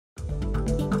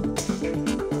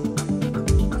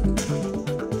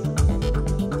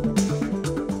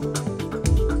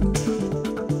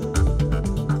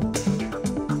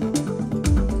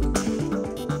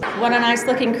What a nice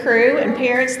looking crew, and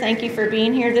parents, thank you for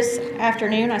being here this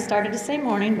afternoon. I started to say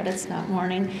morning, but it's not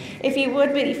morning. If you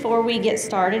would, before we get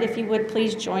started, if you would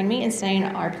please join me in saying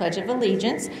our Pledge of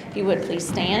Allegiance. If you would please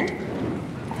stand.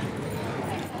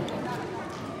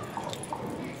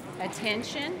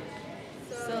 Attention,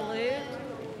 salute,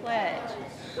 pledge.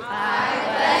 I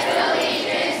pledge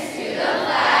allegiance to the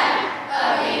flag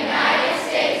of the United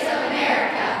States of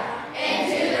America and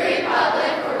to the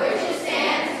republic for which it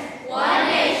stands, one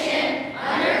nation,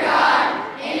 under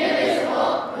God,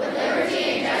 indivisible, with liberty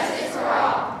and justice for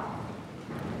all.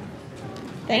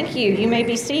 Thank you. You may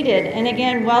be seated. And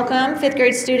again, welcome 5th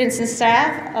grade students and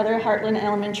staff, other Heartland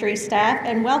Elementary staff,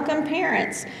 and welcome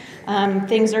parents.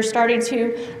 Things are starting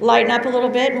to lighten up a little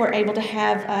bit, and we're able to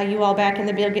have you all back in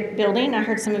the building. I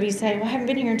heard some of you say, well, I haven't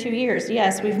been here in 2 years.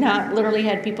 Yes, we've not literally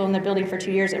had people in the building for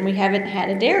 2 years, and we haven't had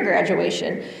a DARE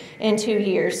graduation in 2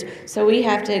 years. So we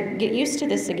have to get used to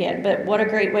this again, but what a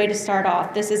great way to start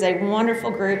off. This is a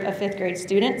wonderful group of 5th grade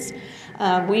students.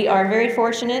 We are very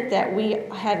fortunate that we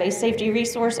have a safety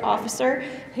resource officer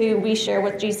who we share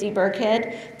with GC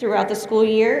Burkhead throughout the school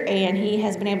year, and he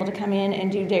has been able to come in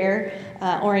and do DARE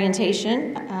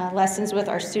orientation lessons with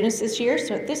our students this year.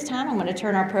 So at this time, I'm going to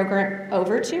turn our program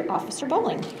over to Officer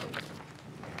Bowling.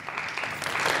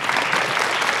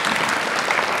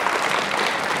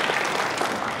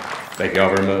 Thank you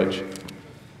all very much.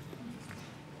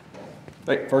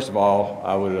 First of all,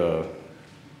 I would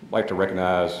like to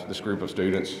recognize this group of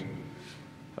students.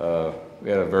 We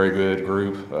had a very good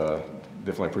group.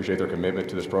 Definitely appreciate their commitment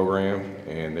to this program,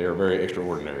 and they are very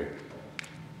extraordinary.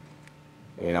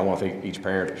 And I want to thank each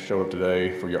parent who showed up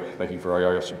today thank you for all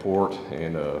your support,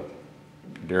 and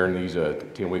during these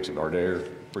 10 weeks of our DARE,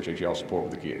 appreciate y'all's support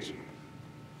with the kids.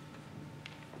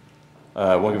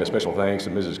 I want to give a special thanks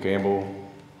to Mrs. Campbell,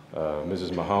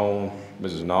 Mrs. Mahone,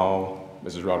 Mrs. Nall,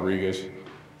 Mrs. Rodriguez,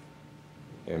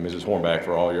 and Mrs. Hornback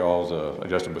for all y'all's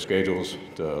adjustable schedules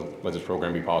to let this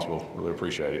program be possible. Really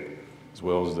appreciate it. As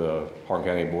well as the Hardin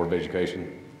County Board of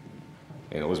Education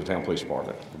and Elizabethtown Police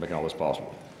Department for making all this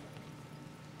possible.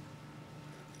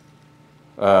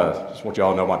 Just want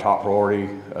y'all to know my top priority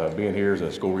being here as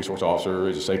a school resource officer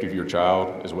is the safety of your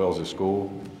child as well as the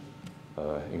school.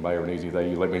 Anybody ever needs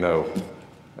anything, you let me know.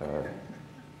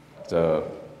 It's a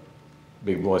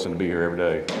big blessing to be here every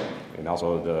day and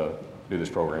also to do this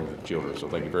program with children. So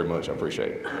thank you very much. I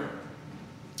appreciate it.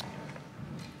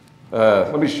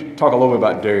 Let me talk a little bit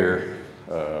about DARE,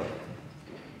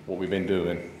 what we've been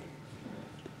doing.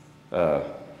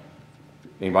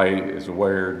 Anybody is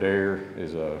aware, DARE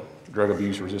is a drug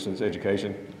abuse resistance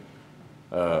education.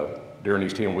 During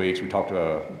these 10 weeks, we talked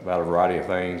about a variety of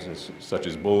things such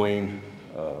as bullying,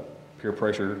 peer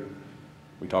pressure.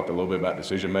 We talked a little bit about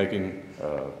decision making,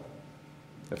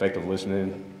 effective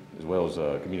listening, as well as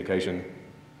communication.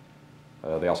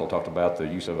 They also talked about the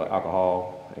use of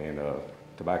alcohol and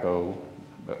tobacco,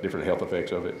 different health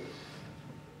effects of it.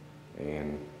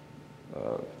 And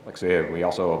like I said, we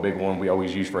also, a big one we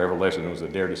always use for every lesson was the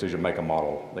DARE decision making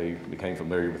model. They became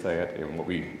familiar with that, and what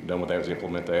we done with that was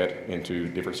implement that into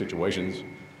different situations.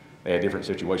 They had different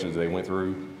situations they went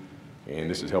through, and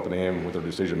this is helping them with their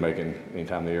decision making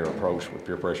anytime they are approached with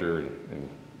peer pressure and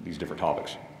these different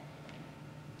topics.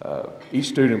 Each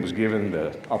student was given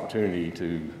the opportunity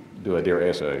to do a DARE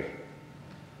essay.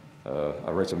 I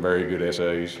read some very good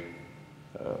essays.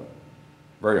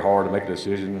 Very hard to make a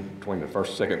decision between the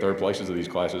first, second, third places of these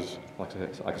classes. Like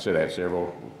I said, I had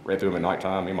several. Read through them at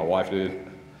nighttime. Me and my wife did.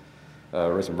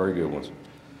 Read some very good ones.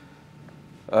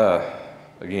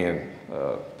 Again,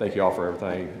 thank you all for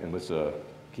everything, and let's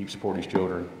keep supporting these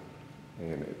children,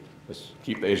 and let's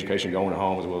keep the education going at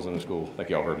home as well as in the school. Thank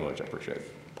you all very much. I appreciate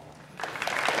it.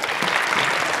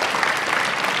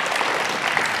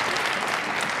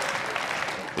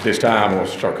 At this time, we'll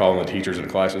start calling the teachers in the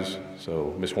classes.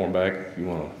 So, Ms. Hornback, if you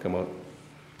want to come up.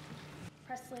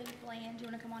 Presley Bland, do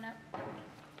you want to come on up?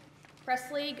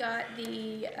 Presley got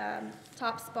the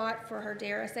top spot for her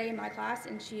DARE essay in my class,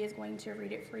 and she is going to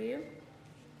read it for you.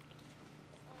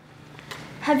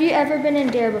 Have you ever been in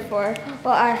DARE before?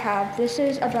 Well, I have. This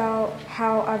is about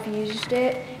how I've used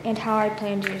it and how I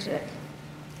plan to use it.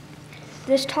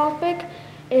 This topic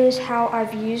is how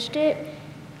I've used it.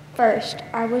 First,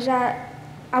 I was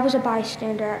a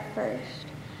bystander at first.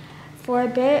 For a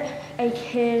bit, a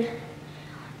kid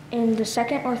in the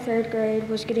 2nd or 3rd grade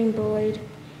was getting bullied.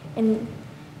 In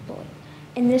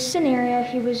this scenario,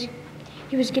 he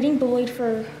was getting bullied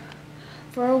for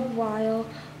a while,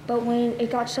 but when it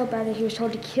got so bad that he was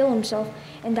told to kill himself,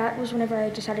 and that was whenever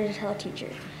I decided to tell a teacher.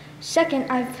 Second,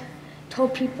 I've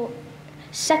told people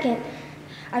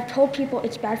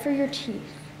it's bad for your teeth.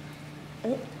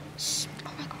 Oh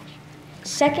my gosh.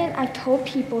 Second, I've told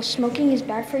people smoking is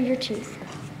bad for your teeth.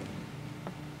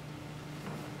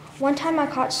 One time I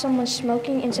caught someone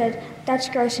smoking and said, "That's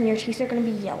gross and your teeth are going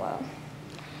to be yellow."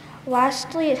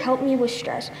 Lastly, it helped me with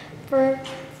stress. For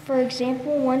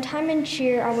example, one time in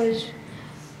cheer, I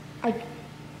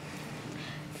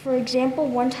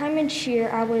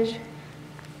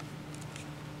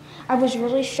was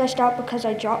really stressed out because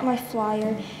I dropped my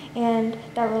flyer, and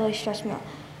that really stressed me out.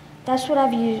 That's what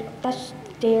I've used. That's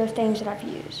DARE things that I've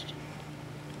used.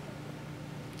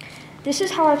 This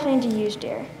is how I plan to use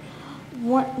DARE.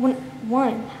 One way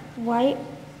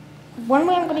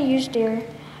I'm going to use DARE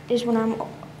is when I'm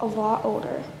a lot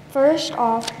older. First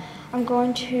off, when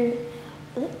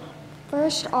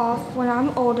I'm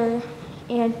older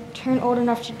and turn old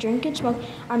enough to drink and smoke,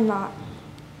 I'm not,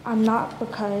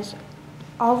 because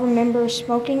I'll remember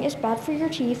smoking is bad for your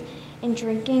teeth and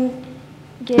drinking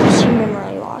gives you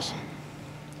memory loss.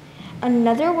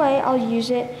 Another way I'll use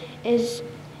it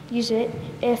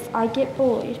if I get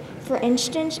bullied. For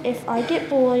instance, if I get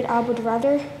bullied, I would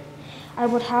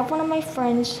have one of my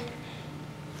friends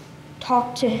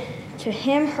talk to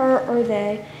him, her, or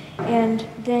they, and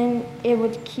then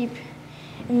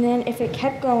if it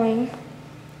kept going,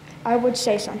 I would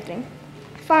say something.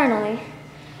 Finally,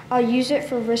 I'll use it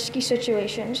for risky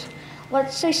situations.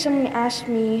 Let's say someone asked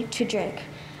me to drink.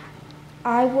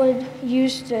 I would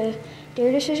use the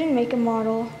DARE decision maker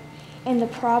model and the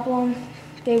problem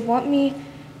they want me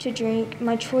to drink.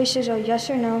 My choices are yes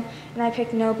or no, and I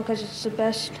pick no because it's the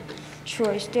best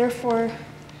choice. Therefore,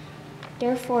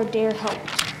 DARE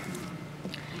helps.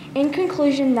 In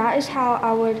conclusion, that is how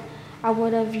I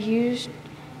would have used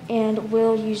and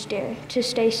will use DARE to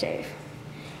stay safe.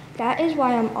 That is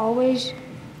why I'm always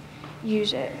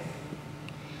use it.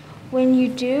 When you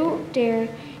do DARE,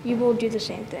 you will do the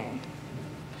same thing.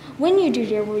 When you do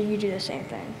DARE, will you do the same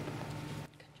thing?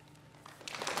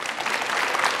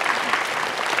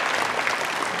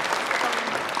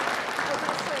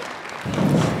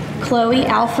 Chloe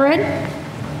Alfred.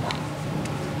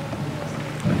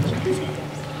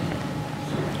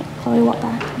 Chloe, walk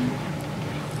back.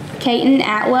 Kaiten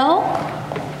Atwell.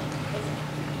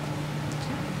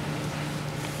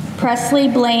 Presley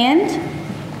Bland.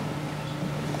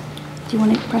 Do you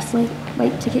want to, Presley,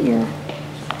 wait to get your...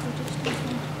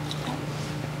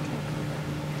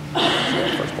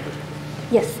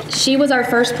 Yes, she was our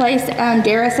first place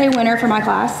DARE essay winner for my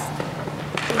class.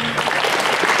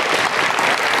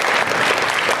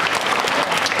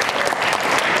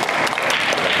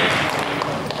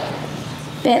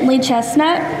 Bentley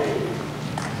Chestnut.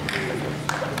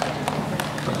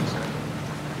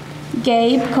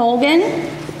 Gabe Colgan.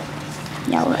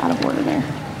 Yeah, we're out of order there.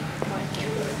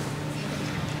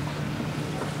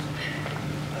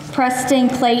 Preston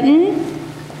Clayton.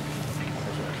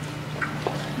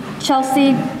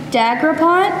 Chelsea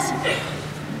Dagrapont.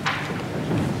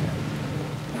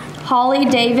 Holly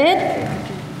David.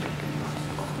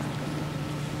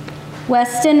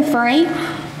 Weston Frank.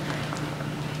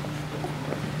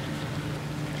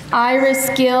 Iris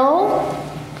Gill.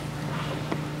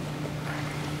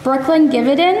 Brooklyn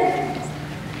Gividen.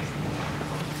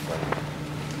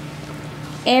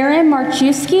 Aaron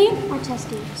Marcheski.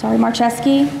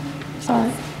 Marcheski.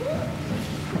 Sorry.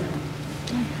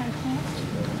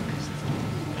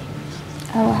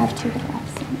 Oh, I have two that are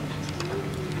absent.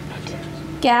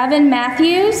 Gavin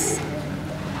Matthews.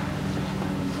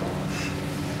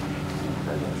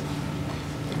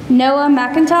 Noah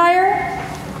McIntyre.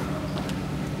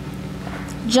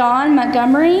 John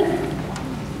Montgomery.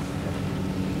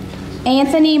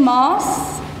 Anthony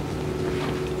Moss.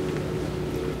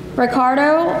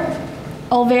 Ricardo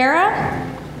Olvera.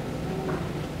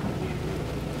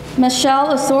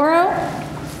 Michelle Osoro.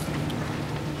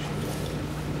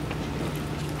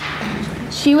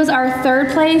 She was our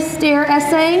third place DARE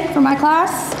essay for my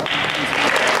class.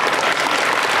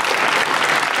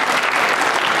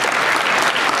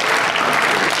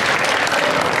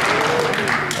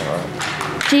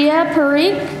 Gia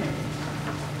Parikh.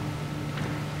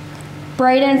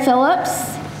 Braden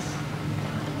Phillips.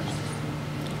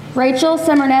 Rachel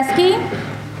Semerneski.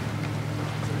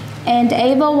 And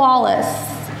Ava Wallace.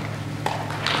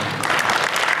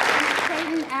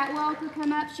 Kaiten Atwell could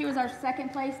come up. She was our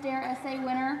second place DARE essay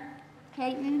winner.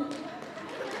 Kaiten.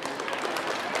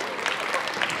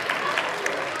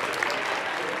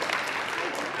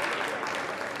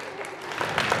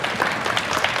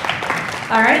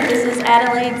 All right, this is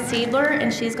Adelaide Seidler,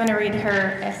 and she's going to read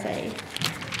her essay.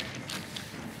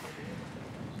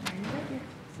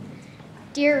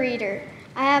 Dear reader,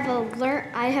 I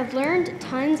have learned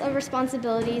tons of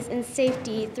responsibilities and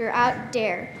safety throughout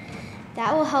DARE.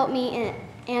 That will help me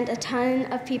and a ton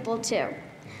of people too.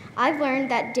 I've learned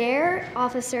that DARE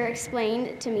officer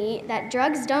explained to me that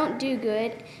drugs don't do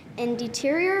good and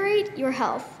deteriorate your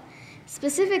health.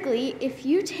 Specifically, if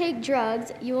you take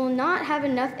drugs, you will not have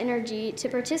enough energy to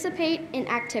participate in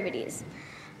activities.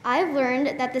 I've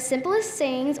learned that the simplest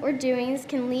sayings or doings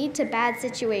can lead to bad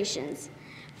situations.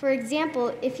 For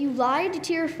example, if you lied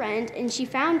to your friend and she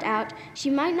found out, she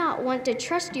might not want to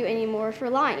trust you anymore for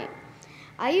lying.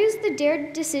 I use the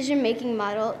DARE decision-making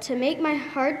model to make my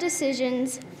hard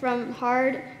decisions from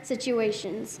hard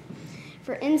situations.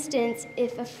 For instance,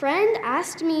 if a friend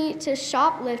asked me to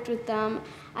shoplift with them,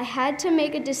 I had to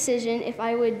make a decision if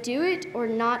I would do it or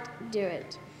not do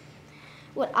it.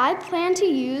 What I plan to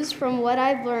use from what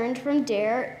I've learned from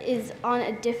DARE is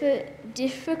on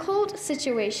difficult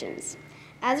situations.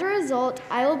 As a result,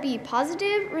 I will be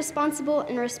positive, responsible,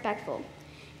 and respectful.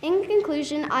 In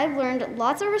conclusion, I've learned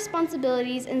lots of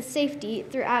responsibilities and safety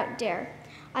throughout DARE.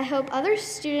 I hope other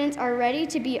students are ready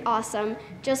to be awesome,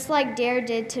 just like DARE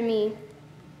did to me.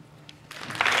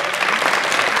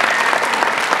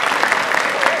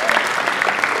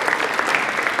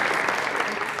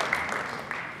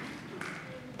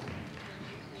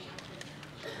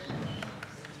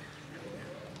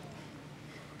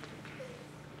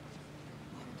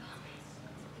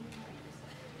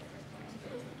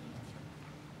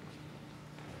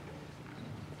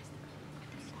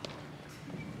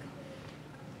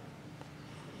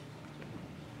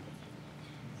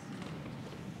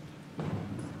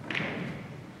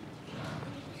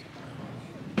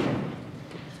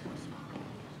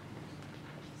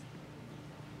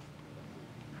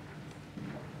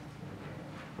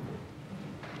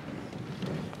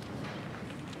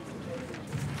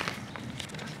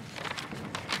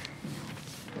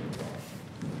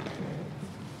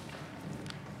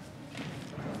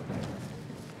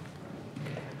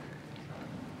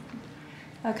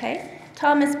 Okay,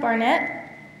 Thomas Barnett,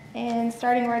 and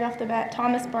starting right off the bat,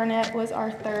 Thomas Barnett was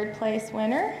our third place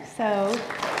winner, so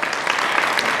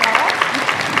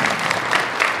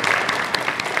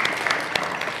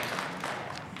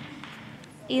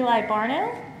Eli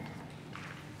Barno,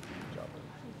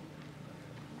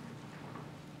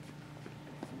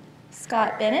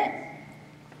 Scott Bennett,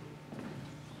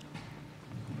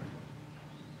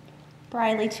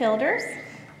 Briley Childers,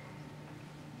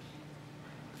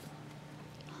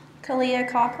 Kalia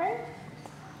Cochran,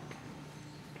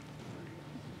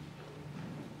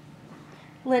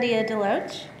 Lydia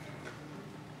Deloach,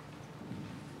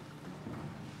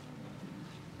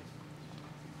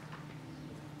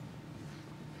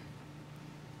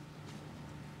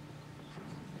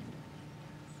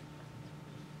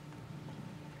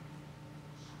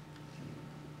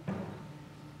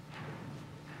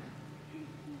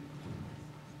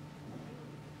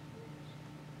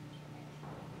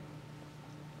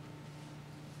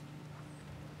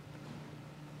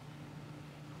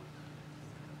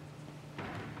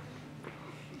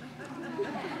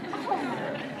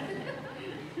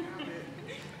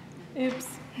 oops.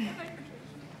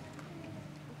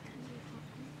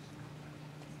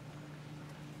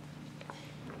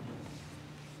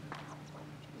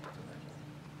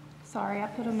 Sorry, I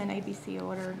put them in ABC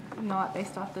order, not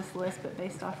based off this list, but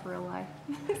based off real life.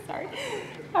 Sorry.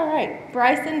 All right,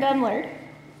 Bryson Dumlard.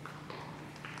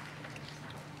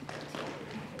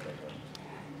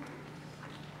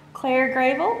 Claire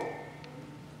Gravel.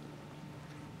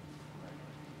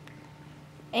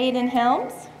 Aiden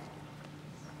Helms.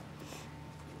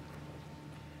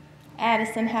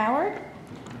 Addison Howard.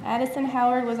 Addison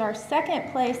Howard was our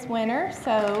second place winner,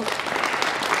 so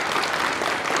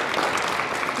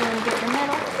you want to get the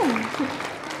medal?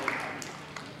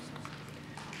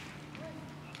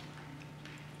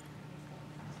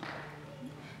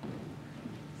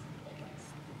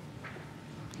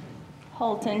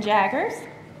 Holton Jaggers.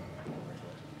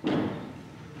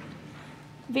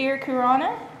 Veer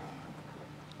Kurana.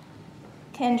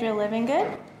 Kendra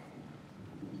Livingood.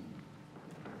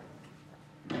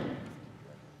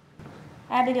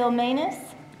 Abigail Manus,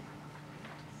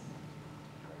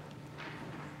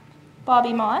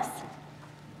 Bobby Moss,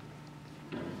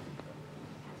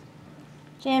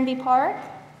 Janvi Park,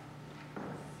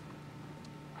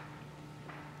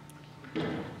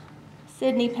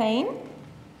 Sydney Payne,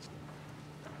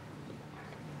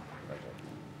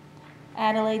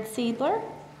 Adelaide Seidler,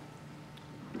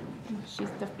 she's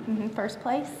the first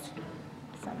place,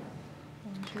 so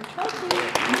there's your trophy.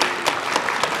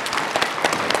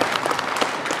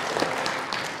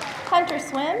 Hunter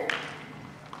Swim,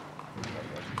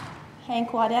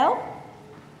 Hank Waddell,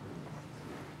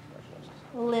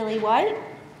 Lily White,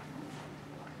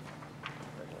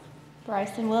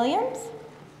 Bryson Williams,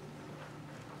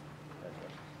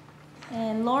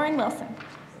 And Lauren Wilson.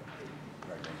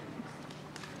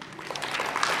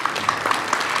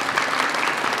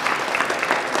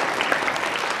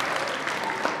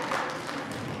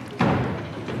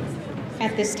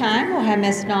 At this time, we'll have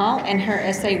Ms. Knoll and her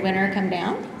essay winner come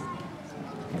down.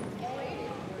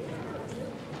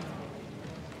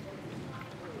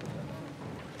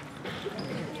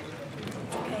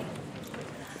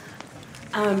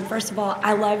 First of all,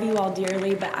 I love you all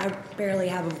dearly, but I barely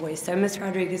have a voice, so Ms.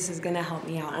 Rodriguez is going to help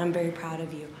me out, and I'm very proud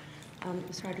of you.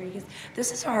 Ms. Rodriguez,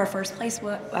 this is our first place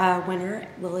winner,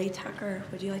 Lily Tucker.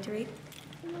 Would you like to read?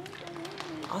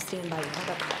 I'll stand by you. How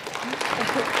about that?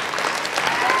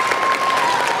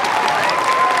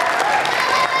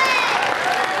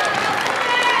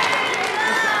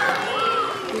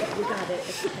 You got it.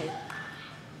 It's okay.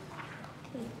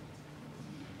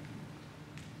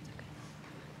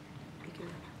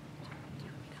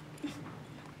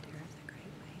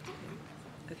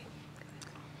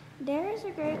 DARE is a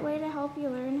great way to help you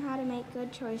learn how to make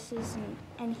good choices,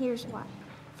 and here's why.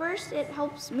 First, it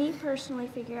helps me personally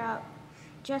figure out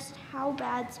just how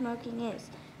bad smoking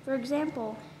is. For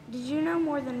example, did you know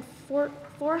more than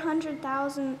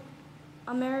 400,000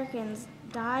 Americans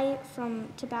die from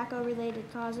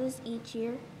tobacco-related causes each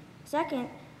year? Second,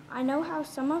 I know how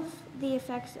some of the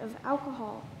effects of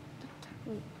alcohol.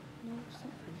 Wait, no,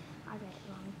 I read it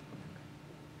wrong.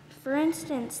 For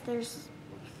instance, there's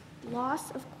loss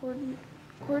of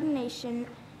coordination,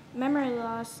 memory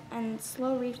loss, and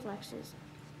slow reflexes.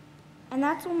 And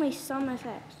that's only some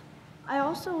effects. I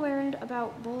also learned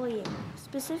about bullying.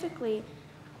 Specifically,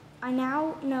 I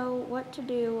now know what to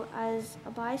do as a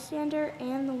bystander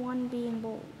and the one being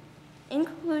bullied. In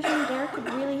conclusion, DARE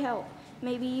could really help.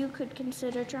 Maybe you could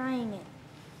consider trying it.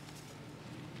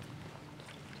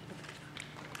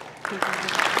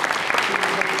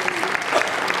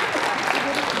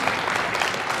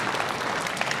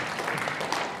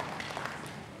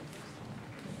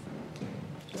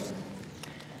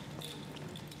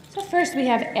 So first we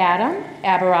have Adam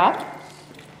Abaroff,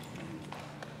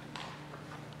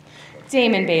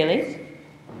 Damon Bailey,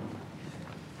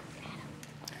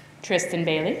 Tristan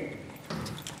Bailey,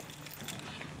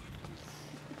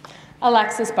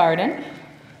 Alexis Barden,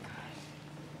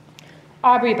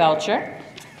 Aubrey Belcher,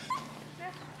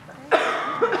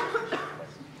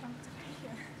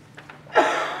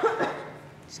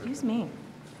 excuse me,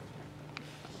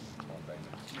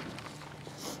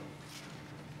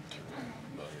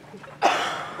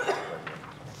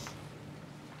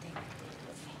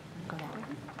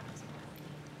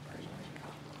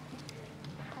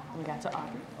 we got to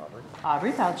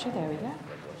Aubrey Belcher, there we go.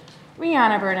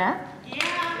 Rihanna Burnett.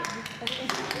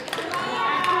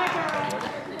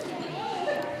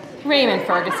 Raymond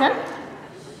Ferguson.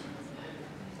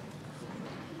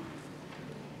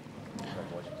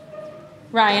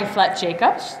 Ryan Flett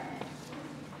Jacobs.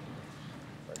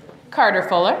 Carter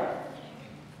Fuller.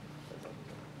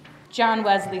 John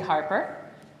Wesley Harper.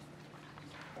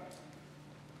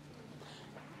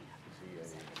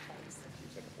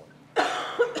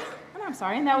 I'm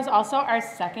sorry, and that was also our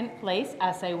second place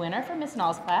essay winner for Ms.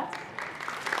 Knoll's class.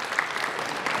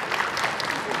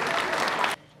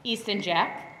 Easton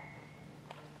Jack.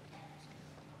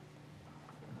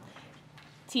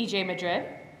 TJ Madrid.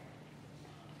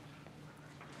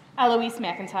 Eloise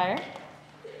McIntyre.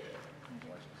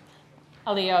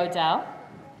 Aaliyah Odell.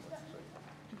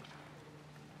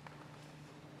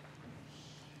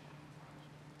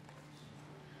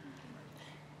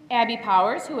 Abby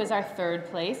Powers, who is our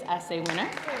third place essay winner.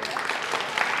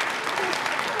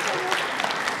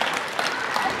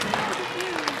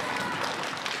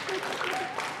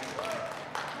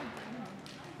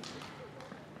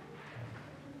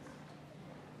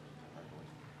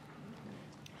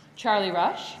 Charlie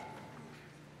Rush.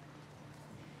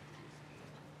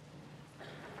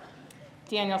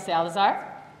 Daniel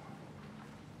Salazar.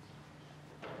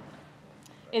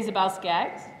 Isabel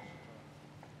Skaggs.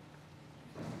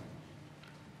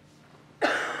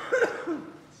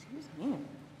 Excuse me.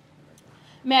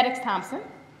 Maddox Thompson.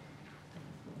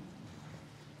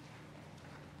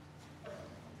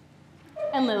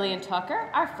 And Lillian Tucker,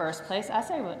 our first place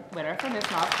essay winner for Ms.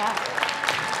 Knoll's class.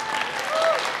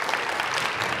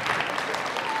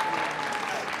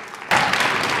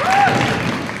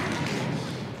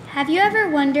 Have you ever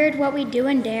wondered what we do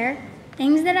in DARE?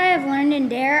 Things that I have learned in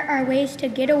DARE are ways to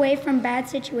get away from bad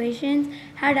situations,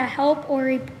 how to help or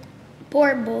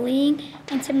report bullying,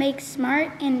 and to make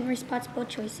smart and responsible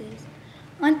choices.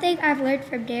 One thing I've learned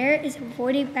from DARE is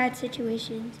avoiding bad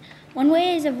situations. One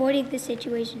way is avoiding the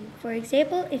situation. For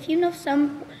example, if you know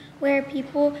somewhere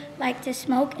people like to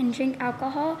smoke and drink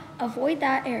alcohol, avoid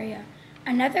that area.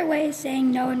 Another way is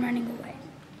saying no and running away.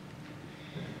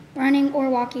 Running or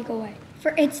walking away.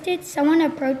 For instance, if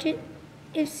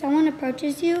someone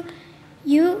approaches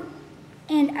you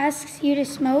and asks you to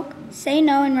smoke, say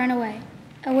no and run away.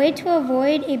 A way to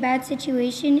avoid a bad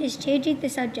situation is changing the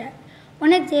subject.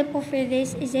 One example for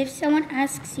this is if someone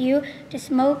asks you to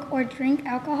smoke or drink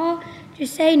alcohol,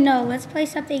 just say no, let's play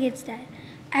something instead.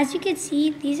 As you can see,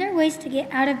 these are ways to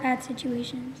get out of bad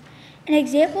situations. An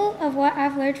example of what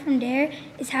I've learned from DARE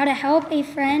is how to help a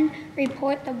friend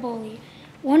report the bully.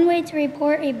 One way to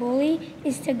report a bully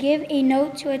is to give a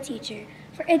note to a teacher.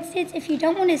 For instance, if you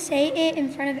don't want to say it in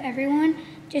front of everyone,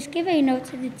 just give a note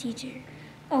to the teacher.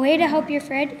 A way to help your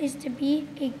friend is to be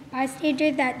a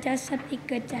bystander that does something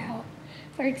good to help.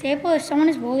 For example, if someone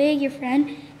is bullying your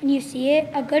friend and you see it,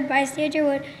 a good bystander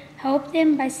would help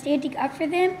them by standing up for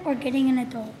them or getting an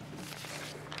adult.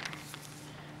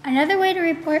 Another way to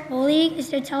report bullying is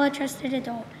to tell a trusted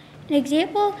adult. An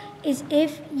example is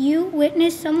if you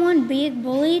witness someone being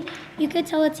bullied, you could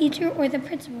tell a teacher or the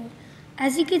principal.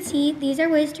 As you can see, these are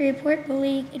ways to report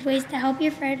bullying and ways to help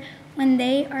your friend when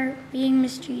they are being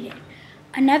mistreated.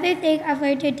 Another thing I've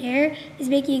learned in DARE is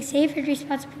making safe and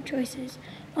responsible choices.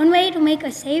 One way to make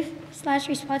a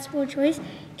safe/responsible choice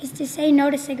is to say no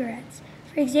to cigarettes.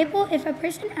 For example, if a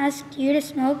person asks you to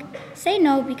smoke, say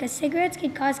no because cigarettes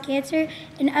can cause cancer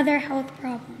and other health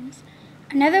problems.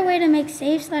 Another way to make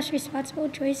safe/responsible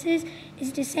choices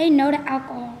is to say no to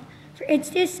alcohol. For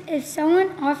instance, if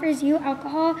someone offers you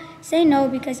alcohol, say no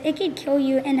because it can kill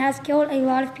you and has killed a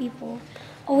lot of people.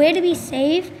 A way to be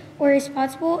safe or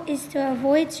responsible is to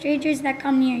avoid strangers that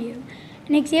come near you.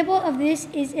 An example of this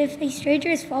is if a stranger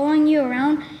is following you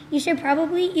around, you should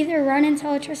probably either run and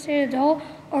tell a trusted adult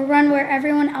or run where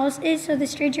everyone else is so the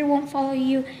stranger won't follow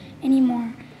you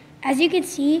anymore. As you can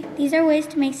see, these are ways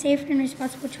to make safe and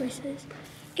responsible choices.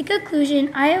 In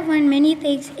conclusion, I have learned many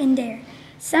things in DARE.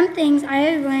 Some things I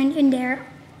have learned in DARE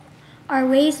are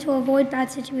ways to avoid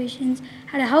bad situations,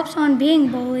 how to help someone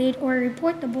being bullied or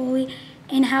report the bully,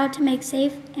 and how to make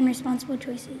safe and responsible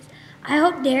choices. I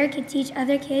hope DARE can teach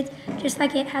other kids just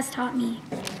like it has taught me.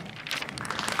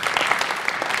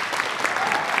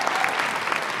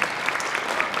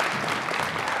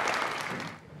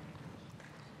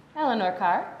 Eleanor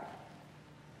Carr,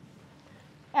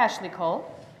 Ashley Cole,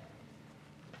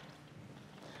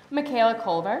 Michaela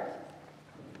Colbert,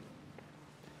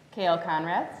 Kale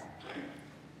Conrads,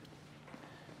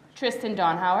 Tristan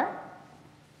Donhauer,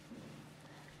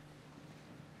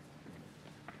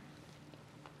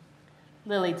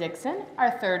 Lily Dixon,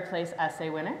 our third place essay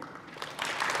winner.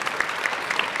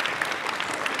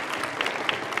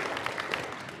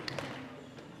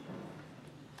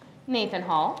 Nathan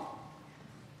Hall,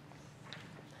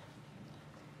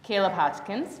 Caleb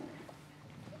Hodgkins,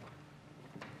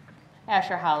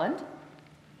 Asher Holland,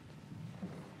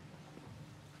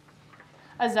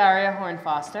 Azaria Horn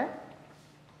Foster,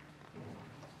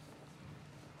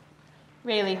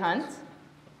 Rayleigh Hunt,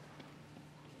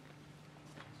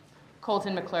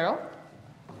 Colton McClure,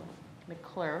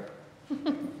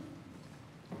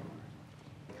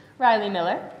 Riley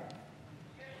Miller,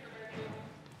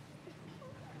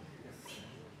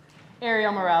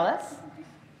 Ariel Morales,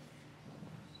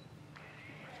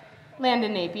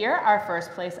 Landon Napier, our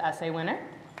first place essay winner,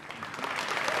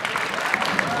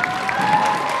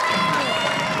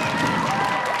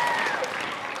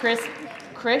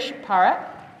 Krish Parak,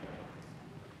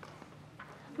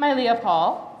 Mylea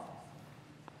Paul,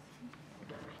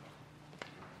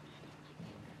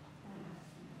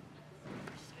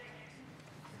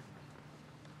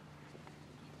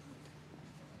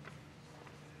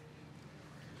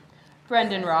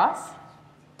 Brendan Ross,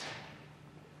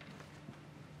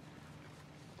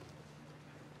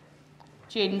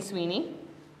 Jaden Sweeney,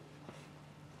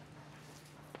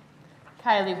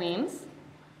 Kylie Weems,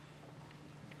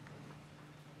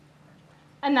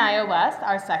 Anaya West,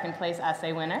 our second place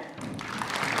essay winner,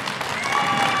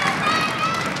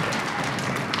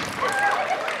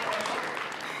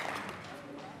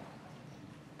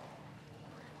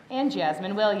 and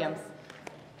Jasmine Williams.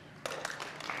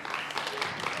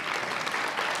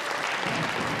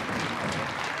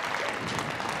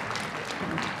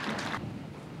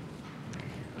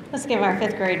 Let's give our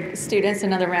fifth grade students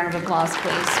another round of applause,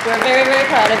 please. We're very, very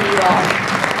proud of you all.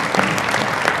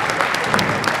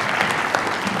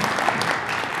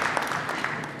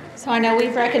 So I know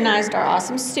we've recognized our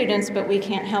awesome students, but we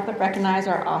can't help but recognize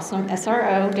our awesome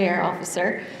SRO, DARE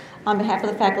officer. On behalf of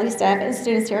the faculty, staff, and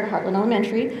students here at Heartland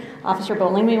Elementary, Officer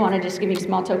Bowling, we want to just give you a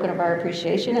small token of our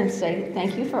appreciation and say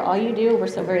thank you for all you do. We're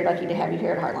so very lucky to have you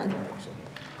here at Heartland.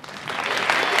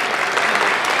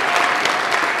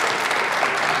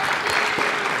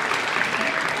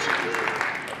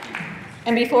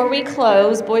 And before we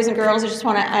close, boys and girls, I just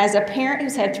want to, as a parent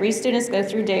who's had 3 students go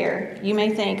through DARE, you may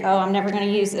think, oh, I'm never going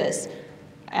to use this.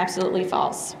 Absolutely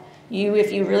false.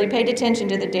 If you really paid attention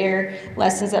to the DARE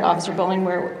lessons that Officer Bowling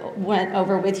went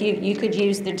over with you, you could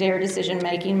use the DARE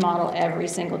decision-making model every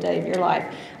single day of your life.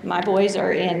 My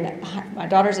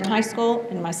daughter's in high school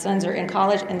and my sons are in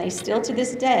college, and they still to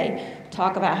this day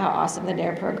talk about how awesome the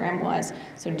DARE program was.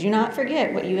 So do not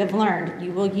forget what you have learned.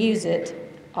 You will use it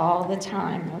all the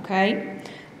time, okay?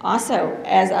 Also,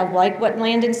 as I like what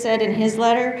Landon said in his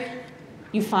letter,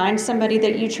 you find somebody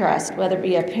that you trust, whether it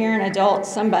be a parent, adult,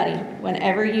 somebody,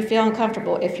 whenever you feel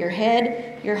uncomfortable. If your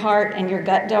head, your heart, and your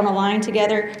gut don't align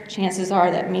together, chances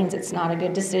are that means it's not a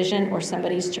good decision or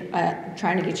somebody's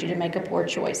trying to get you to make a poor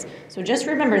choice. So just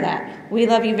remember that. We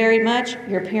love you very much.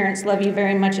 Your parents love you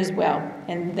very much as well,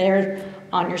 and they're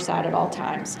on your side at all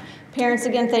times. Parents,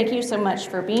 again, thank you so much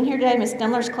for being here today. Ms.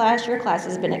 Demler's class, your class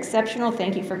has been exceptional.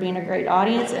 Thank you for being a great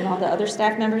audience and all the other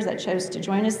staff members that chose to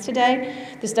join us today.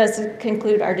 This does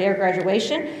conclude our DARE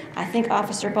graduation. I think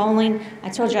Officer Bowling, I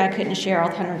told you I couldn't share all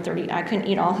 130, I couldn't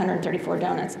eat all 134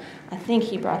 donuts. I think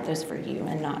he brought those for you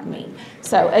and not me.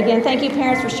 So again, thank you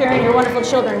parents for sharing your wonderful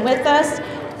children with us.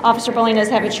 Officer Bowling does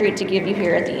have a treat to give you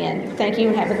here at the end. Thank you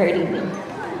and have a great evening.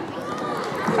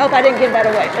 I hope I didn't give that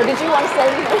away. Or did you want to say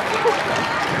anything?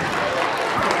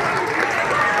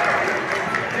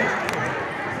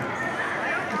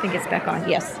 I think it's back on,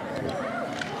 yes.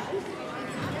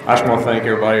 I just want to thank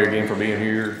everybody again for being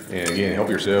here, and again, help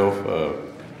yourself.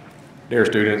 DARE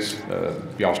students,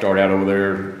 if y'all start out over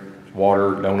there,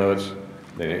 water, donuts,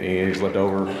 then anything's left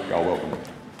over, y'all welcome.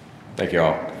 Thank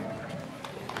y'all.